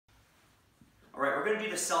All right, we're going to do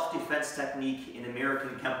the self-defense technique in American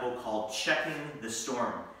Kenpo called checking the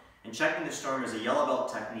storm. And checking the storm is a yellow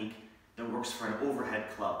belt technique that works for an overhead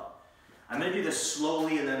club. I'm going to do this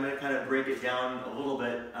slowly and then I'm going to kind of break it down a little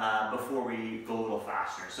bit before we go a little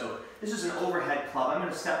faster. So this is an overhead club. I'm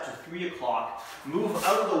going to step to 3 o'clock, move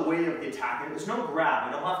out of the way of the attacker. There's no grab.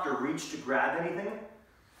 I don't have to reach to grab anything.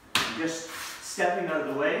 I'm just stepping out of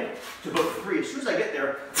the way to about 3. As soon as I get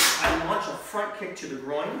there, I launch a front kick to the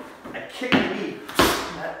groin. I kick the knee.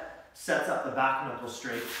 And that sets up the back knuckle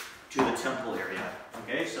straight to the temple area.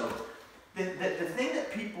 Okay, so the thing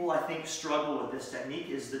that people, I think, struggle with this technique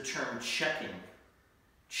is the term checking.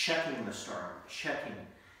 Checking the storm, checking.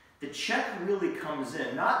 The check really comes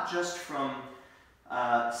in, not just from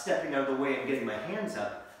stepping out of the way and getting my hands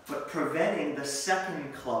up, but preventing the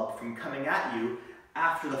second club from coming at you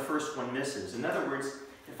after the first one misses. In other words,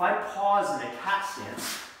 if I pause in a cat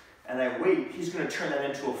stance and I wait, he's going to turn that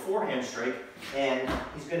into a forehand strike and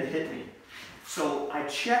he's going to hit me. So I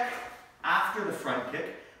check after the front kick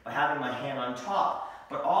by having my hand on top,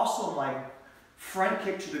 but also my front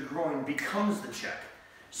kick to the groin becomes the check.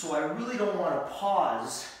 So I really don't want to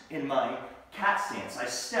pause in my cat stance. I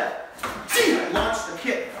step, I launch the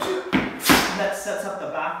kick, and that sets up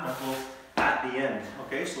the back knuckle at the end.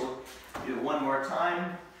 Okay, so do it one more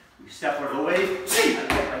time. We step out of the way, I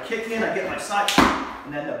get my kick in, I get my side,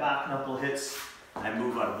 and then the back knuckle hits, and I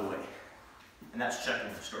move out of the way. And that's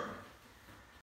checking the storm.